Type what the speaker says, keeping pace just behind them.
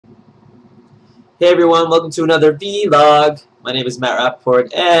Hey everyone, welcome to another vlog. My name is Matt Rappaport,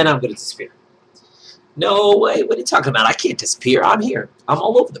 and I'm going to disappear. No way, what are you talking about? I can't disappear. I'm here. I'm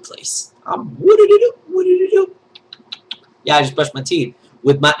all over the place. What-do-do-do. Yeah, I just brushed my teeth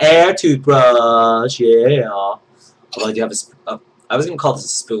with my air toothbrush. Yeah. Although I do have I was going to call this a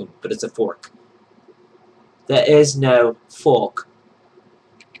spoon, but it's a fork. There is no fork.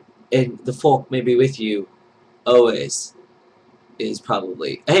 And the fork may be with you always. Is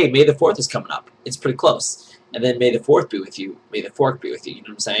probably, hey, May the 4th is coming up. It's pretty close. And then May the 4th be with you. May the fork be with you. You know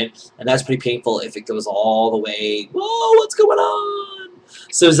what I'm saying? And that's pretty painful if it goes all the way. Whoa, what's going on?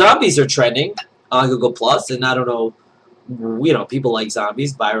 So zombies are trending on Google Plus, and I don't know, you know, people like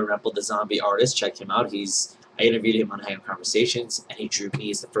zombies. Byron Rempel, the zombie artist, check him out. I interviewed him on Hang Out Conversations, and he drew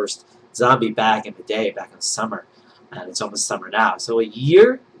me as the first zombie back in the day, back in the summer. And it's almost summer now. So a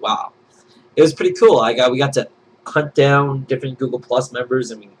year? Wow. It was pretty cool. We got to hunt down different Google Plus members,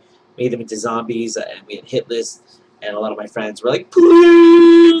 and we made them into zombies, and we had hit lists, and a lot of my friends were like,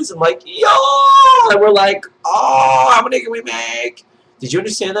 please! I'm like, yo! And we're like, oh, how many can we make? Did you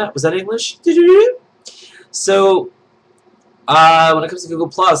understand that? Was that English? So, when it comes to Google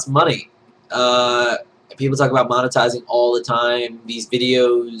Plus, money. People talk about monetizing all the time, these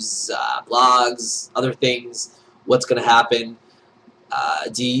videos, blogs, other things, what's going to happen.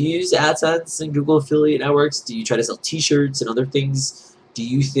 Do you use AdSense and Google affiliate networks? Do you try to sell t-shirts and other things? Do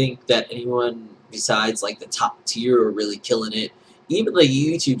you think that anyone besides like the top tier are really killing it? Even like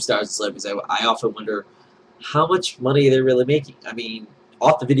YouTube stars and celebrities, I often wonder how much money they're really making. I mean,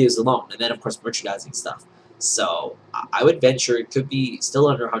 off the videos alone, and then of course merchandising stuff. So I would venture it could be still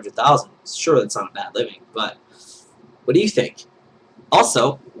under 100,000. Sure, that's not a bad living, but what do you think?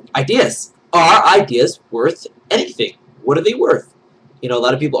 Also, ideas. Are ideas worth anything? What are they worth? You know, a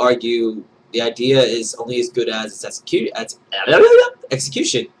lot of people argue the idea is only as good as its execution,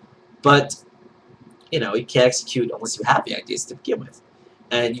 but you know, you can't execute unless you have the ideas to begin with.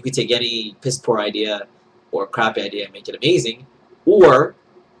 And you could take any piss poor idea or crappy idea and make it amazing, or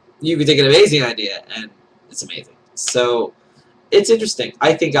you could take an amazing idea and it's amazing. So it's interesting.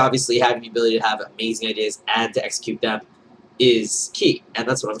 I think obviously having the ability to have amazing ideas and to execute them is key, and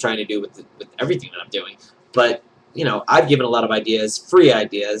that's what I'm trying to do with everything that I'm doing. But you know, I've given a lot of ideas, free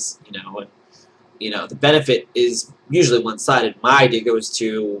ideas, you know, and, you know, the benefit is usually one-sided. My idea goes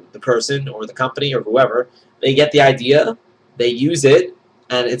to the person or the company or whoever. They get the idea, they use it,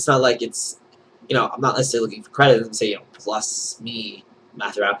 and it's not like it's, you know, I'm not necessarily looking for credit. I'm saying, you know, plus me,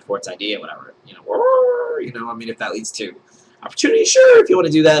 Matthew Rappaport's idea, whatever, you know, I mean, if that leads to opportunity, sure, if you want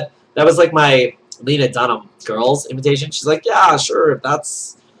to do that. That was like my Lena Dunham girls invitation. She's like, yeah, sure, if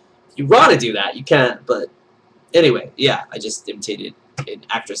you want to do that, you can, but anyway, yeah, I just imitated an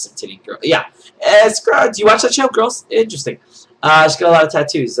actress imitating girl. Yeah, do you watch that show, Girls? Interesting. She's got a lot of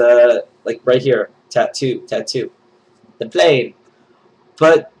tattoos, like right here, tattoo, the plane.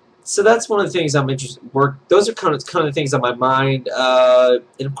 But so that's one of the things I'm interested. Those are kind of things on my mind. And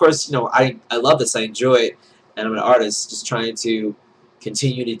of course, you know, I love this. I enjoy it, and I'm an artist, just trying to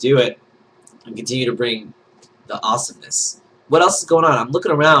continue to do it and continue to bring the awesomeness. What else is going on? I'm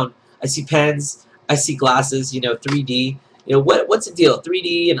looking around. I see pens. I see glasses, you know, 3D. You know, what's the deal?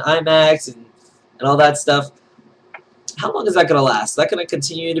 3D and IMAX and all that stuff. How long is that going to last? Is that going to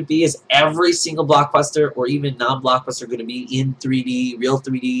continue to be? Is every single blockbuster or even non-blockbuster going to be in 3D, real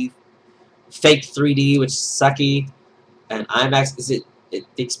 3D, fake 3D, which is sucky? And IMAX, the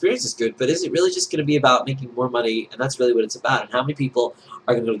experience is good, but is it really just going to be about making more money? And that's really what it's about. And how many people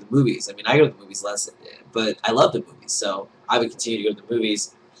are going to go to the movies? I mean, I go to the movies less, but I love the movies, so I would continue to go to the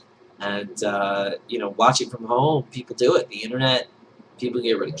movies. And, you know, watching from home, people do it. The internet, people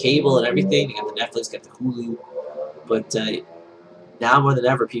get rid of cable and everything. They got the Netflix, got the Hulu. But now more than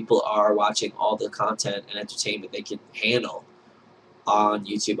ever, people are watching all the content and entertainment they can handle on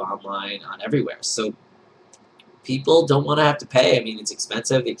YouTube, online, on everywhere. So people don't want to have to pay. I mean, it's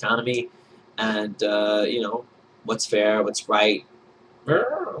expensive, the economy, and, you know, what's fair, what's right.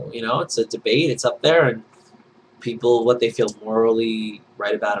 You know, it's a debate. It's up there, and people, what they feel morally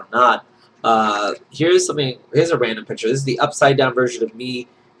right about or not. Here's a random picture. This is the upside down version of me,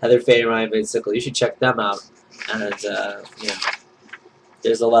 Heather Faye, and Ryan Van Sickle. You should check them out. And you know,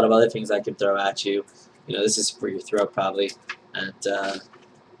 there's a lot of other things I can throw at you. You know, this is for your throat probably, and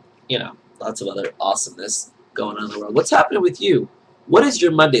you know, lots of other awesomeness going on in the world. What's happening with you? What is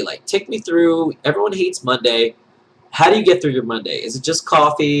your Monday like? Take me through. Everyone hates Monday. How do you get through your Monday? Is it just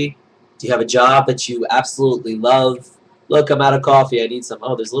coffee? Do you have a job that you absolutely love? Look, I'm out of coffee. I need some.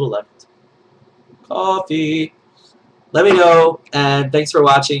 Oh, there's a little left. Coffee. Let me know. And thanks for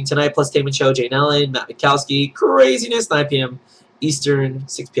watching. Tonight, Plus Tainment Show, Jane Ellen, Matt Mikowski. Craziness, 9 p.m. Eastern,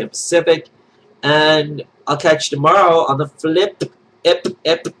 6 p.m. Pacific. And I'll catch you tomorrow on the flip,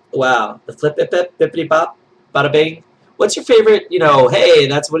 wow, the flip, bippity bop, bada bing. What's your favorite, you know, hey,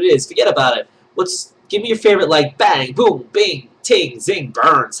 that's what it is, forget about it. Give me your favorite, like, bang, boom, bing, ting, zing,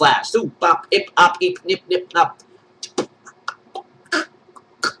 burn, slash, zoop, bop, op, eep, nip, nip, nop.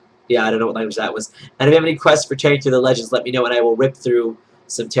 Yeah, I don't know what language that was. And if you have any quests for Tearing Through the Legends, let me know and I will rip through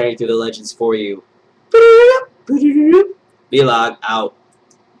some Tearing Through the Legends for you. V-Log out.